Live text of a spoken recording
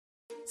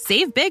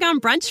Save big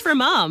on brunch for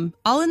mom,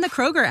 all in the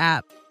Kroger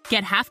app.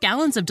 Get half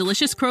gallons of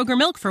delicious Kroger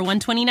milk for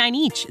 $1.29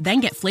 each.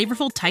 Then get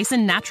flavorful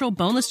Tyson natural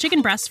boneless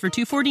chicken breasts for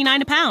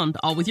 $2.49 a pound,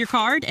 all with your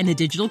card and a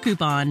digital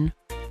coupon.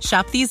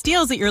 Shop these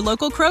deals at your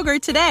local Kroger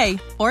today,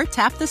 or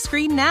tap the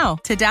screen now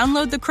to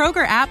download the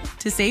Kroger app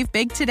to save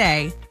big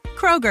today.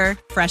 Kroger,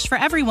 fresh for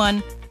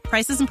everyone.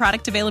 Prices and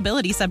product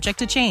availability subject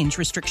to change.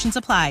 Restrictions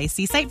apply.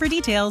 See site for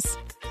details.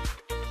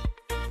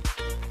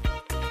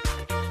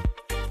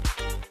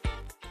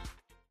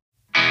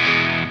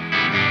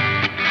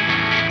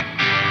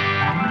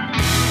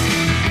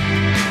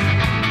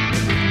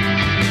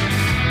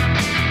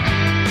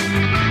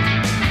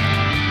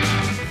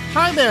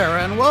 Hi there,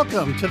 and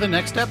welcome to the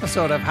next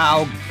episode of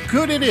How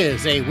Good It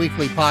Is, a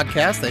weekly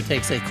podcast that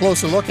takes a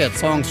closer look at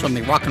songs from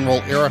the rock and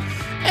roll era,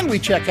 and we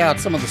check out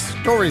some of the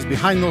stories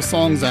behind those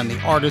songs and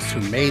the artists who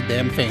made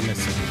them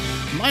famous.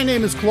 My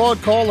name is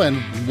Claude Cole,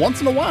 and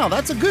once in a while,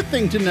 that's a good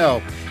thing to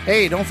know.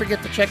 Hey, don't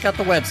forget to check out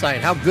the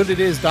website,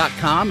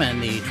 howgooditis.com, and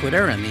the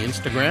Twitter and the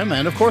Instagram,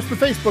 and of course the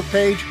Facebook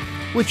page,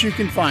 which you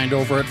can find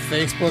over at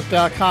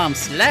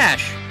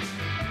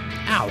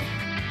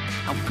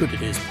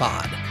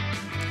facebook.com/howgooditispod.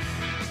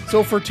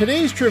 So for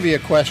today's trivia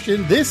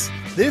question, this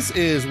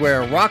is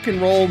where rock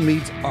and roll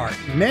meets art.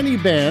 Many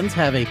bands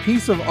have a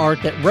piece of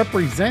art that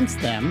represents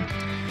them,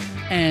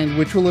 and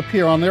which will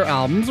appear on their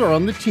albums or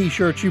on the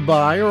t-shirts you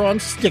buy or on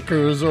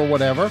stickers or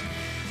whatever.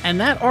 And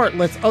that art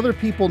lets other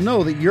people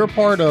know that you're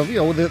part of,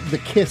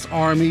 the Kiss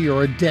Army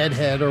or a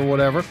Deadhead or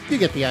whatever. You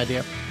get the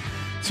idea.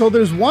 So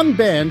there's one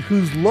band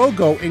whose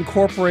logo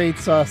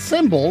incorporates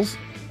symbols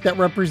that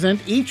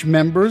represent each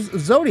member's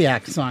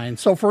zodiac sign.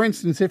 So for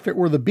instance, if it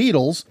were the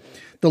Beatles,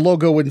 the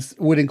logo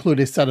would include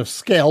a set of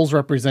scales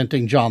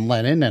representing John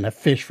Lennon and a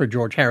fish for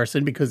George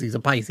Harrison because he's a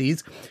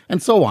Pisces,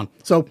 and so on.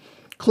 So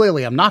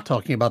clearly I'm not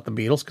talking about the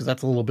Beatles because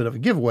that's a little bit of a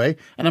giveaway,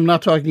 and I'm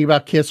not talking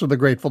about Kiss or the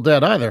Grateful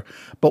Dead either.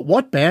 But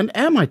what band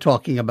am I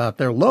talking about?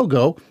 Their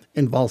logo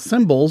involves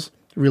symbols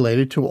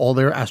related to all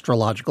their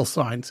astrological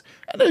signs.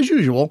 And as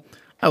usual,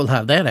 I will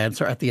have that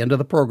answer at the end of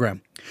the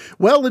program.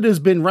 Well, it has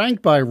been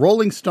ranked by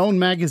Rolling Stone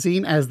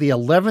magazine as the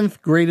 11th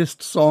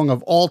greatest song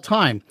of all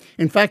time.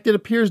 In fact, it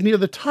appears near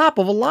the top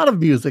of a lot of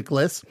music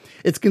lists.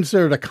 It's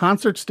considered a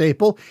concert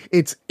staple.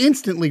 It's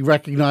instantly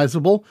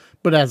recognizable,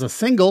 but as a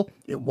single,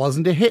 it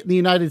wasn't a hit in the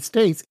United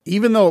States,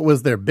 even though it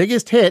was their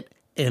biggest hit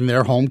in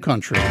their home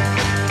country. People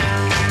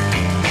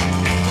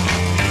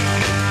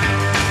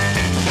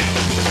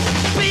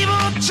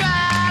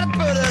try to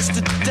put us to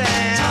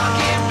down.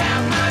 Talking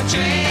about my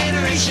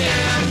generation.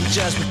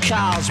 Just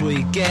because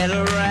we get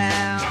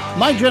around.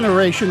 My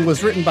Generation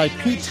was written by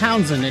Pete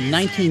Townsend in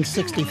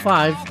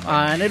 1965,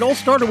 and it all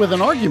started with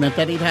an argument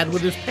that he'd had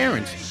with his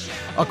parents.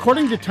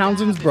 According to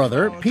Townsend's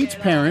brother, Pete's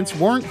parents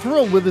weren't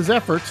thrilled with his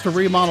efforts to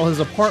remodel his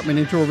apartment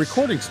into a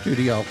recording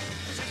studio.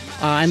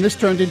 And this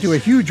turned into a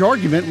huge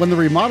argument when the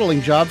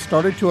remodeling job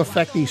started to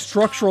affect the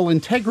structural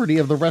integrity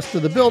of the rest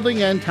of the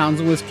building, and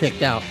Townsend was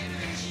kicked out.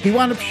 He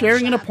wound up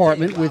sharing an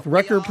apartment with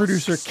record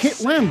producer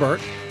Kit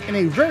Lambert in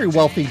a very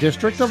wealthy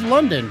district of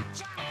London.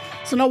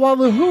 So now, while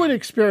The Who had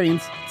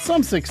experienced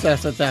some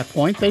success at that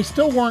point, they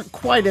still weren't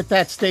quite at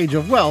that stage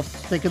of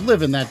wealth they could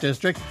live in that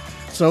district,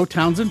 so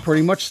Townsend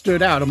pretty much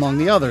stood out among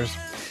the others.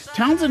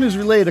 Townsend has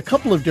relayed a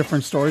couple of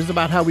different stories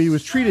about how he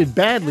was treated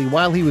badly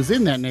while he was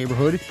in that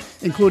neighborhood,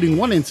 including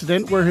one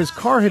incident where his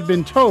car had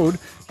been towed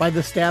by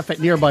the staff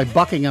at nearby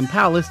Buckingham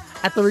Palace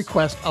at the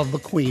request of the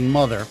Queen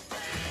Mother.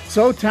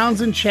 So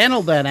Townsend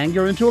channeled that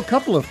anger into a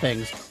couple of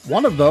things.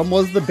 One of them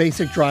was the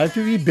basic drive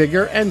to be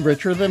bigger and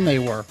richer than they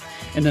were.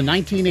 In a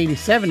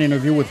 1987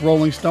 interview with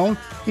Rolling Stone,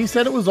 he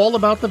said it was all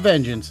about the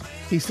vengeance.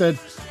 He said,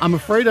 "I'm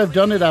afraid I've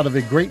done it out of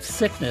a great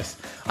sickness.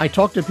 I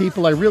talk to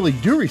people I really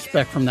do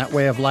respect from that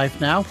way of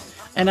life now,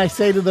 and I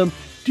say to them,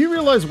 do you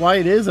realize why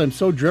it is I'm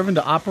so driven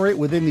to operate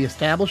within the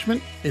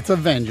establishment? It's a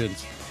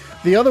vengeance."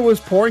 The other was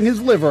pouring his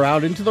liver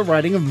out into the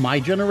writing of My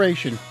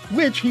Generation,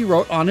 which he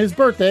wrote on his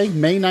birthday,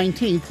 May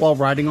 19th, while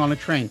riding on a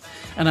train.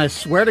 And I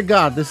swear to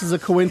God, this is a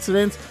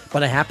coincidence,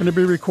 but I happen to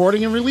be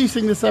recording and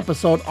releasing this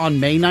episode on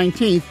May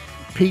 19th,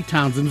 Pete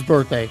Townsend's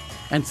birthday.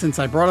 And since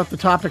I brought up the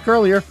topic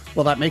earlier,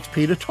 well, that makes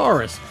Pete a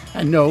Taurus.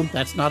 And no,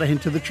 that's not a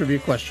hint to the trivia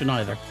question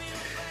either.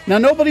 Now,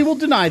 nobody will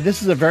deny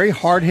this is a very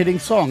hard-hitting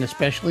song,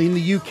 especially in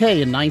the UK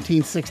in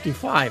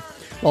 1965.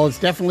 While it's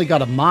definitely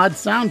got a mod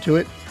sound to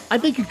it, I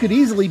think it could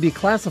easily be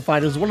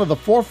classified as one of the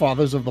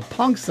forefathers of the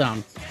punk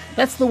sound.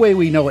 That's the way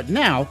we know it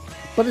now,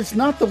 but it's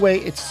not the way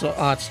it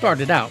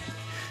started out.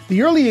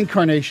 The early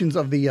incarnations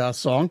of the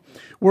song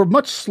were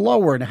much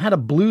slower and had a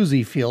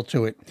bluesy feel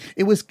to it.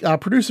 It was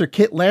producer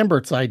Kit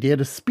Lambert's idea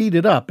to speed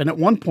it up, and at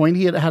one point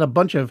he had a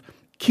bunch of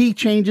key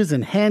changes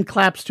and hand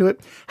claps to it.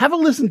 Have a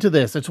listen to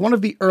this. It's one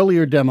of the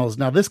earlier demos.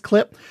 Now, this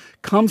clip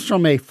comes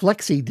from a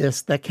flexi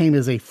disc that came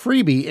as a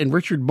freebie in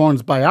Richard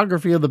Bourne's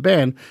biography of the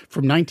band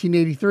from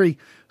 1983,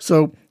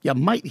 so you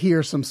might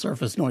hear some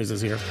surface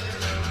noises here.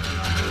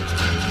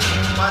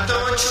 Why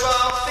don't you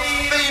all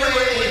fade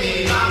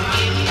away?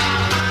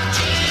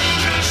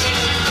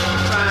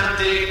 Try and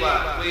dig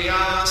what we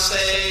all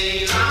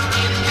say.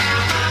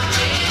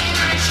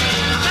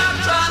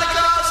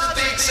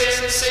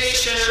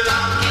 generation.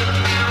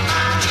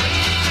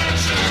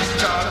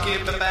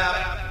 Talking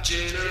about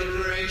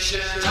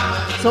generation.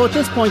 So at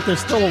this point, there's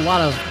still a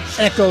lot of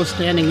echo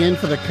standing in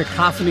for the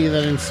cacophony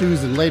that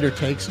ensues in later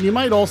takes, and you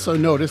might also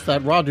notice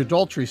that Roger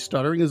Daltrey's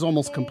stuttering is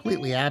almost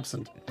completely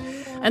absent.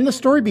 And the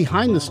story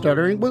behind the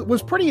stuttering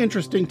was pretty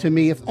interesting to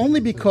me, if only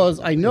because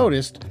I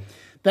noticed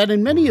that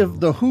in many of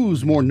The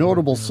Who's more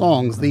notable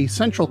songs, the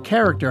central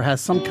character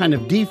has some kind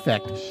of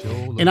defect.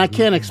 And I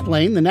can't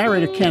explain, the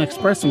narrator can't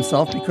express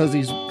himself because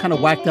he's kind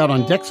of whacked out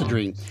on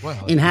Dexedrine.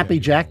 In Happy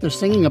Jack, they're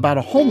singing about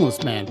a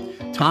homeless man.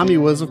 Tommy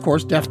was, of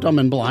course, deaf, dumb,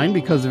 and blind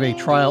because of a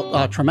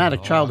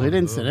traumatic childhood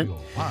incident.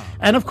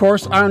 And, of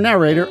course, our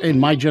narrator in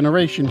My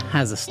Generation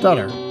has a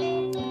stutter.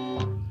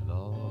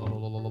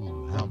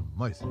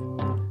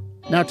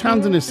 Now,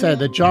 Townshend has said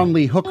that John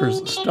Lee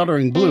Hooker's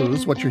Stuttering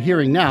Blues, what you're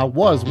hearing now,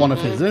 was one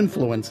of his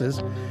influences,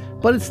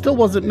 but it still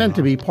wasn't meant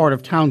to be part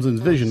of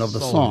Townshend's vision of the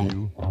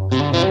song.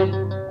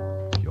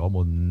 You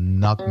almost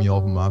knocked me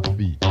off my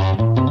feet.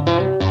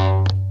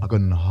 I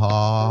couldn't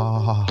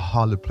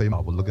hardly play my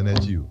was looking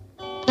at you.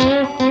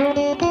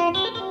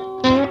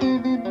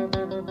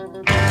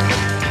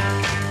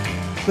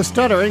 The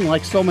stuttering,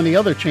 like so many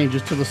other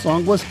changes to the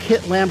song, was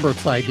Kit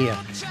Lambert's idea,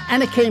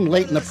 and it came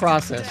late in the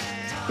process.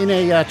 In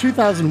a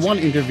 2001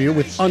 interview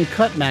with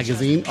Uncut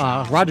magazine,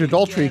 Roger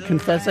Daltrey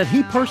confessed that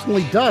he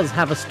personally does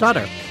have a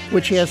stutter,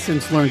 which he has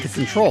since learned to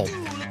control.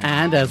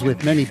 And as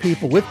with many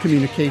people with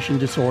communication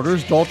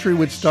disorders, Daltrey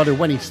would stutter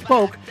when he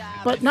spoke,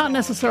 but not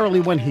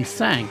necessarily when he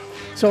sang.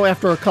 So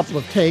after a couple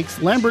of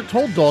takes, Lambert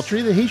told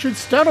Daltrey that he should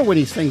stutter when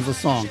he sings the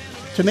song,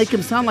 to make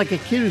him sound like a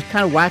kid who's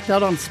kind of whacked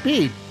out on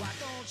speed.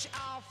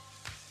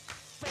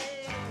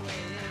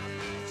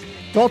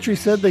 Daltrey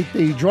said that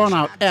the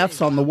drawn-out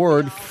Fs on the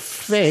word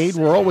fade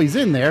were always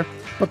in there,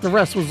 but the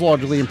rest was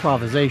largely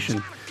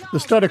improvisation. The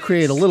stutter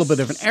created a little bit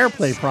of an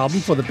airplay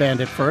problem for the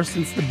band at first,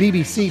 since the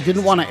BBC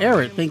didn't want to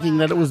air it, thinking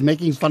that it was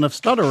making fun of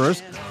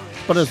stutterers,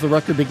 but as the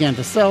record began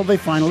to sell, they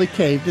finally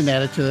caved and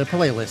added to their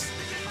playlist.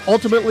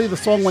 Ultimately, the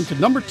song went to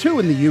number 2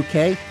 in the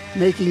UK,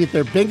 making it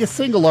their biggest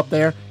single up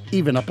there,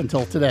 even up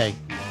until today.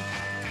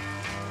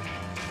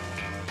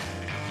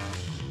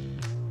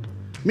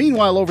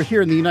 Meanwhile, over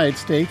here in the United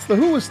States, The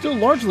Who was still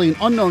largely an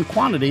unknown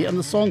quantity, and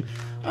the song,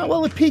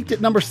 it peaked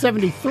at number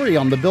 73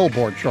 on the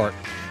Billboard chart.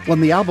 When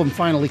the album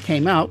finally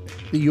came out,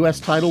 the U.S.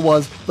 title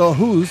was The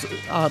Who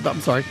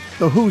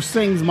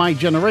Sings My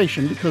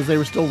Generation, because they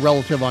were still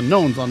relative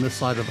unknowns on this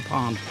side of the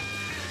pond.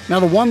 Now,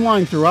 the one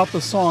line throughout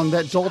the song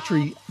that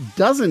Daltrey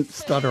doesn't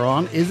stutter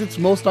on is its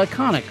most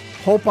iconic,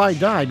 "Hope I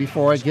Die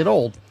Before I Get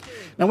Old."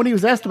 Now, when he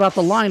was asked about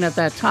the line at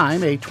that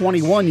time, a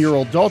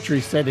 21-year-old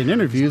Daltrey said in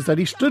interviews that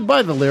he stood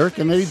by the lyric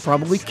and that he'd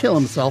probably kill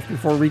himself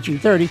before reaching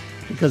 30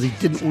 because he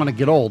didn't want to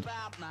get old.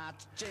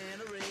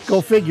 Go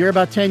figure,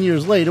 about 10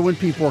 years later, when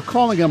people were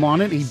calling him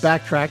on it, he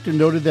backtracked and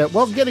noted that,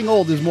 getting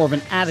old is more of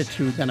an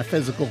attitude than a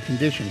physical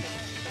condition.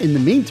 In the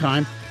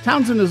meantime,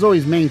 Townshend has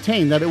always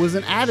maintained that it was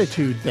an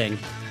attitude thing,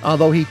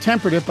 although he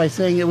tempered it by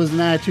saying it was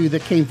an attitude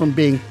that came from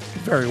being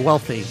very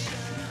wealthy.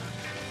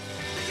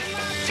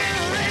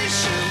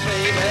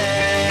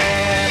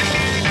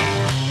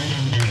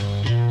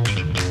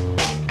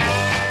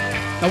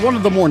 Now, one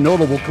of the more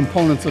notable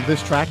components of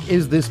this track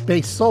is this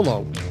bass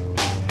solo.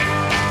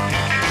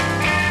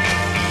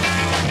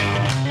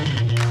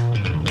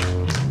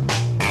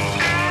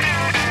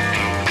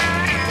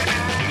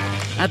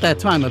 At that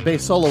time, a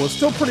bass solo was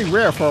still pretty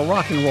rare for a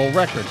rock and roll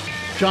record.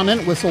 John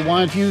Entwistle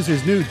wanted to use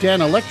his new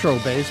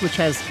Danelectro bass, which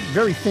has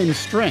very thin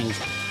strings,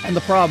 and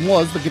the problem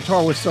was the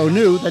guitar was so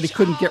new that he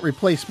couldn't get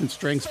replacement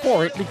strings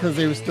for it because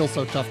they were still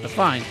so tough to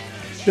find.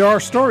 There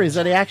are stories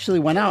that he actually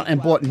went out and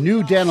bought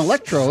new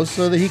Danelectros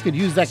so that he could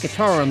use that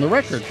guitar on the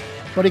record,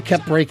 but he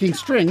kept breaking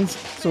strings,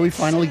 so he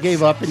finally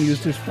gave up and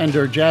used his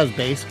Fender Jazz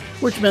bass,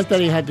 which meant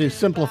that he had to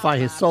simplify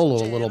his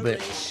solo a little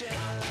bit.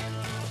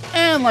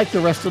 And like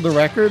the rest of the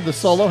record, the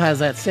solo has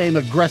that same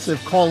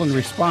aggressive call and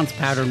response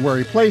pattern where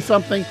he plays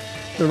something,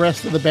 the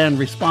rest of the band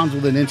responds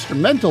with an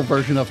instrumental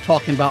version of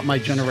Talking About My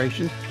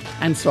Generation,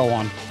 and so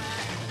on.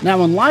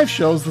 Now, in live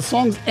shows, the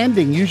song's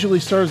ending usually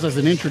serves as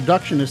an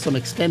introduction to some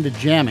extended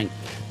jamming,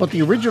 but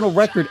the original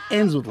record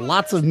ends with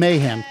lots of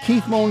mayhem.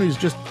 Keith Moon is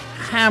just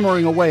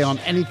hammering away on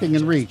anything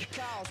in reach.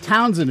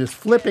 Townshend is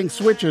flipping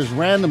switches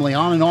randomly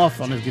on and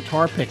off on his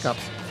guitar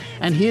pickups,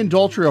 and he and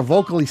Daltrey are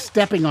vocally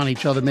stepping on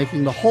each other,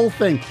 making the whole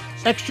thing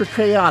extra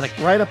chaotic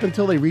right up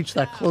until they reach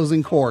that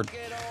closing chord.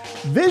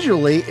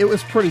 Visually, it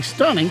was pretty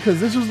stunning because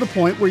this was the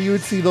point where you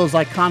would see those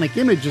iconic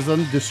images of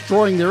them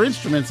destroying their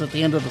instruments at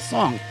the end of the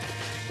song.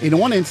 In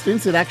one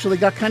instance, it actually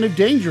got kind of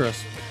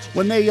dangerous.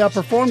 When they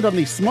performed on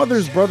the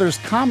Smothers Brothers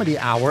Comedy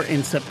Hour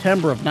in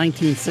September of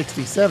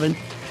 1967,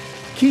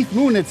 Keith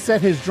Moon had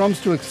set his drums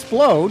to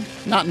explode,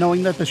 not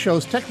knowing that the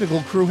show's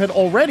technical crew had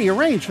already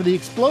arranged for the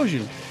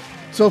explosion.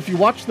 So if you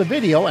watch the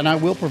video, and I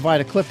will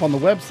provide a clip on the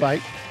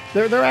website,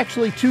 there are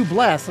actually 2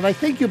 blasts, and I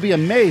think you'll be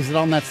amazed that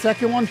on that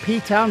second one,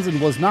 Pete Townshend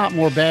was not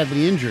more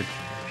badly injured.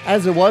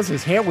 As it was,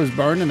 his hair was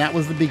burned, and that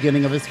was the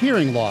beginning of his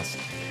hearing loss.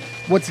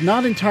 What's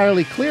not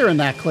entirely clear in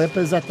that clip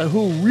is that The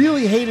Who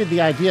really hated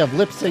the idea of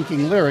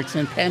lip-syncing lyrics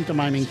and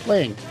pantomiming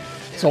playing.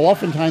 So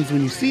oftentimes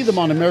when you see them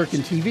on American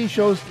TV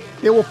shows,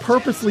 they will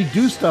purposely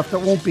do stuff that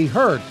won't be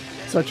heard,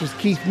 such as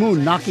Keith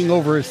Moon knocking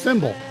over his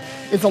cymbal.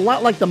 It's a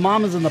lot like the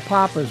Mamas and the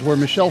Papas, where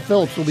Michelle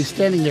Phillips will be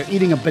standing there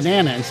eating a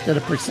banana instead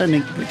of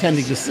pretending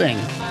to sing.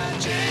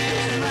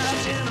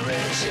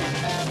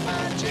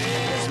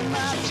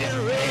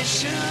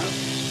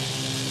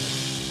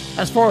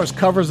 As far as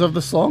covers of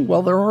the song,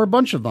 well, there are a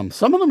bunch of them.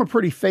 Some of them are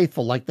pretty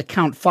faithful, like the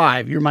Count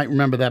 5. You might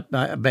remember that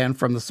band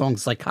from the song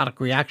Psychotic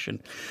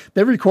Reaction.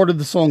 They recorded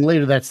the song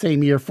later that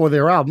same year for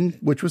their album,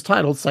 which was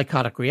titled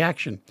Psychotic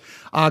Reaction.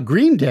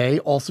 Green Day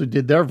also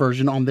did their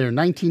version on their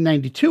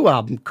 1992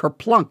 album,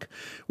 Kerplunk,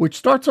 which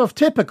starts off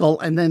typical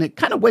and then it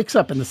kind of wakes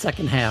up in the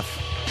second half.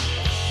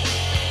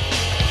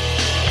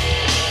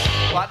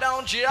 Why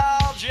don't you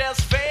all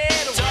just fade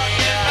away?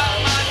 Talking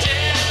about my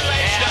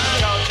generation.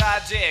 Yeah, don't I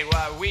dig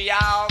what we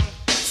all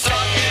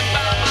talking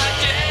about my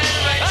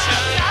generation.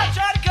 I'm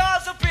trying to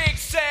cause a big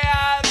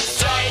sound.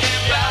 Talking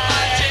about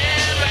my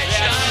generation.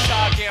 Yeah,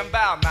 talking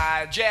about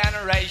my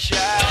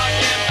generation.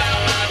 Talking about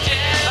my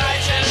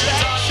generation.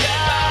 Talking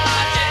about my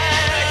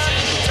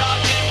generation.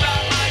 Talking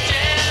about my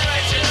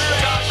generation.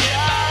 Talking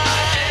about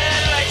my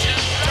generation.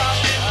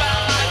 Talking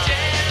about my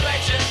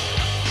generation.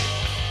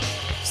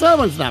 So that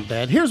one's not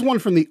bad. Here's one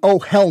from the Oh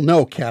Hell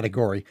No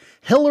category.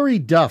 Hilary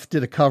Duff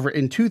did a cover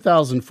in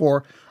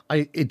 2004.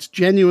 It's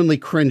genuinely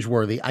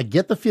cringeworthy. I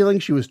get the feeling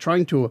she was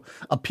trying to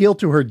appeal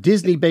to her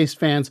Disney-based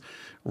fans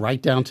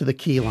right down to the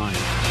key line.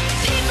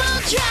 People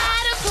try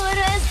to put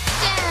us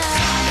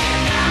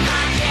down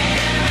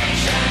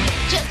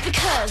just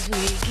because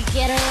we could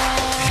get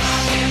around.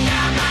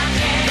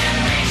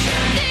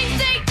 Things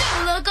they do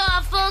look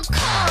awful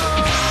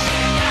cold.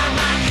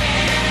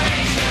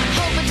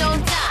 Hope I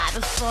don't die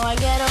before I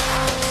get old.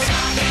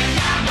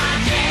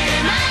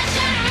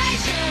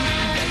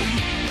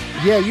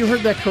 Yeah, you heard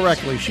that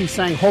correctly. She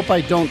sang Hope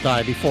I Don't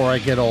Die Before I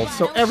Get Old.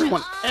 So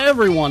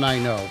everyone I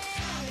know,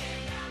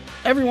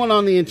 everyone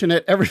on the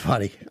internet,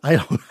 everybody, I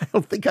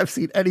don't think I've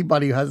seen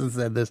anybody who hasn't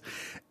said this.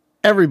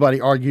 Everybody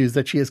argues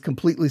that she has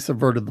completely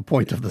subverted the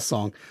point of the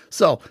song.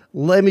 So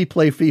let me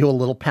play for you a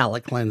little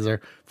palate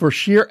cleanser. For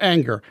sheer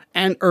anger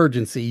and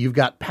urgency, you've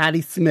got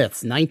Patti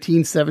Smith's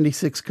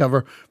 1976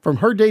 cover from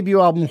her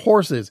debut album,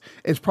 Horses.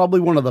 It's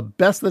probably one of the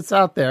best that's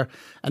out there.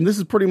 And this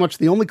is pretty much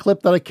the only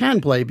clip that I can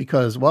play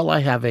because, well, I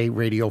have a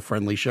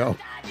radio-friendly show.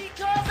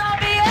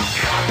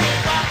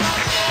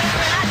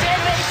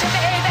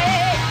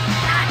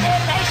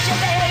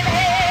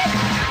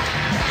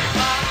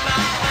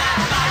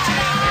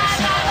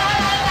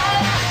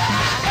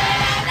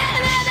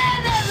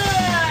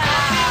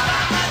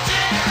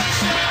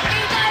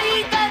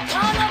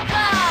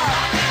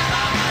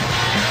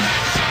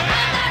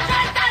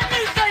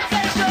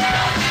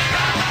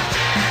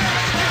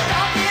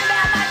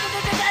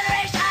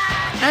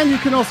 And you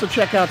can also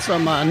check out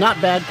some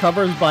not bad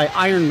covers by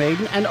Iron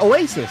Maiden and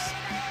Oasis.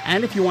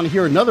 And if you want to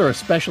hear another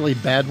especially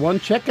bad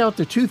one, check out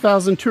the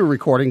 2002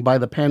 recording by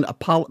the band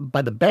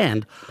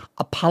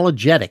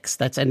Apologetics.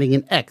 That's ending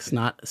in X,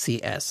 not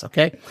CS,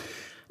 okay?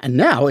 And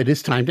now it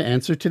is time to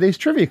answer today's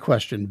trivia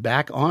question.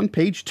 Back on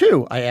page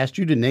 2, I asked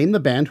you to name the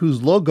band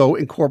whose logo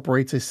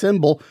incorporates a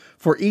symbol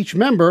for each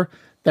member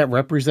that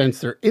represents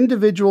their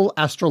individual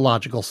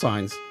astrological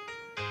signs.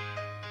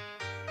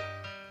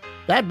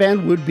 That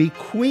band would be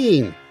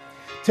Queen.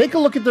 Take a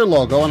look at their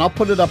logo, and I'll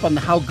put it up on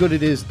the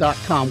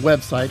howgooditis.com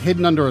website,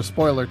 hidden under a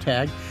spoiler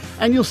tag,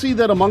 and you'll see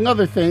that, among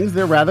other things,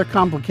 their rather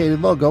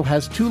complicated logo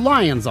has 2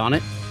 lions on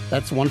it.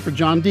 That's one for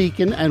John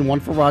Deacon and one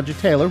for Roger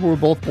Taylor, who were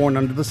both born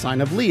under the sign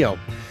of Leo.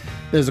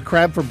 There's a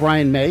crab for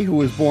Brian May, who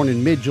was born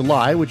in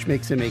mid-July, which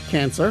makes him a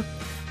Cancer.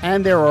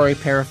 And there are a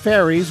pair of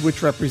fairies,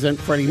 which represent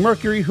Freddie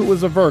Mercury, who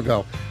was a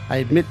Virgo. I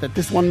admit that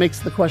this one makes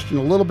the question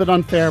a little bit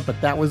unfair, but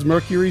that was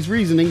Mercury's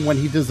reasoning when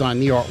he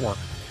designed the artwork.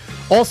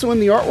 Also in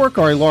the artwork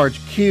are a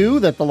large Q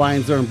that the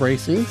lions are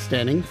embracing,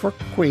 standing for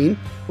Queen,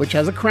 which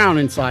has a crown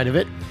inside of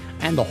it,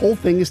 and the whole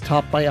thing is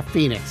topped by a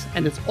phoenix,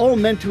 and it's all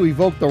meant to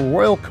evoke the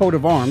royal coat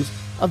of arms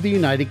of the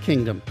United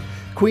Kingdom.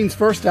 Queen's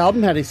first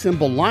album had a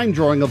simple line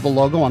drawing of the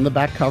logo on the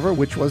back cover,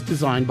 which was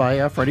designed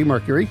by Freddie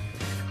Mercury,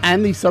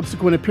 and the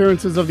subsequent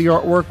appearances of the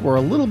artwork were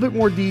a little bit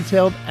more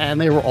detailed,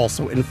 and they were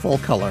also in full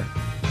color.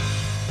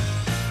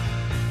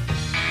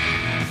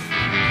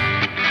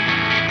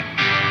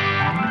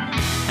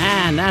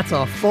 And that's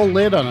a full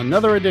lid on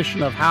another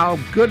edition of How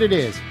Good It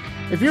Is.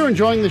 If you're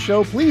enjoying the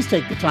show, please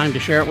take the time to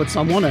share it with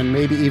someone and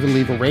maybe even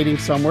leave a rating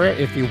somewhere.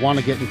 If you want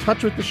to get in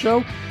touch with the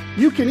show,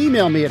 you can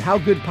email me at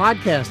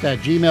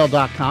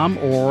howgoodpodcast@gmail.com,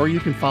 or you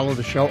can follow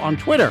the show on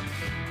Twitter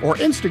or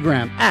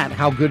Instagram at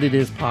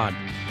howgooditispod.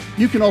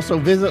 You can also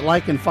visit,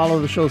 like, and follow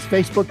the show's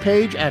Facebook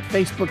page at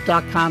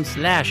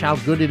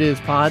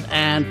facebook.com/howgooditispod.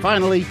 And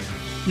finally,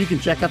 you can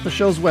check out the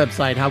show's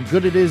website,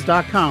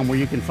 howgooditis.com, where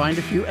you can find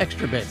a few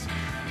extra bits.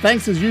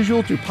 Thanks as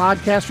usual to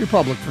Podcast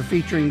Republic for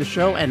featuring the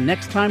show, and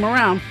next time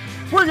around,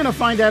 we're going to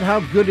find out how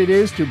good it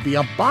is to be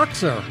a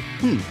boxer.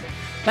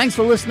 Thanks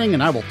for listening,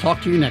 and I will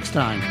talk to you next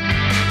time.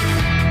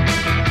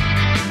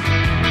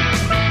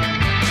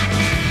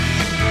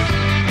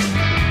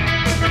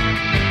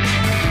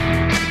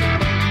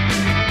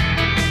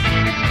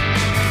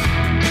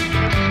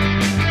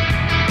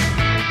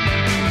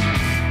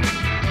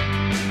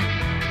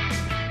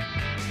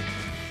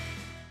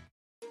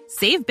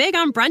 Save big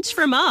on brunch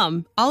for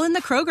mom, all in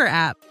the Kroger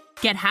app.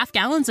 Get half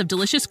gallons of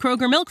delicious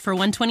Kroger milk for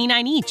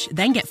 $1.29 each.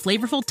 Then get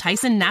flavorful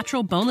Tyson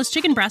natural boneless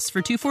chicken breasts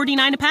for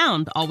 $2.49 a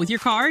pound, all with your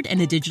card and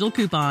a digital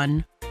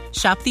coupon.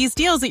 Shop these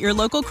deals at your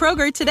local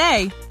Kroger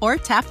today, or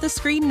tap the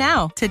screen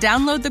now to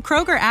download the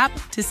Kroger app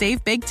to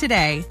save big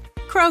today.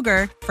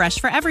 Kroger, fresh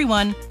for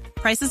everyone.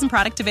 Prices and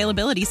product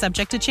availability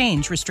subject to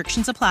change.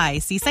 Restrictions apply.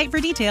 See site for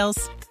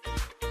details.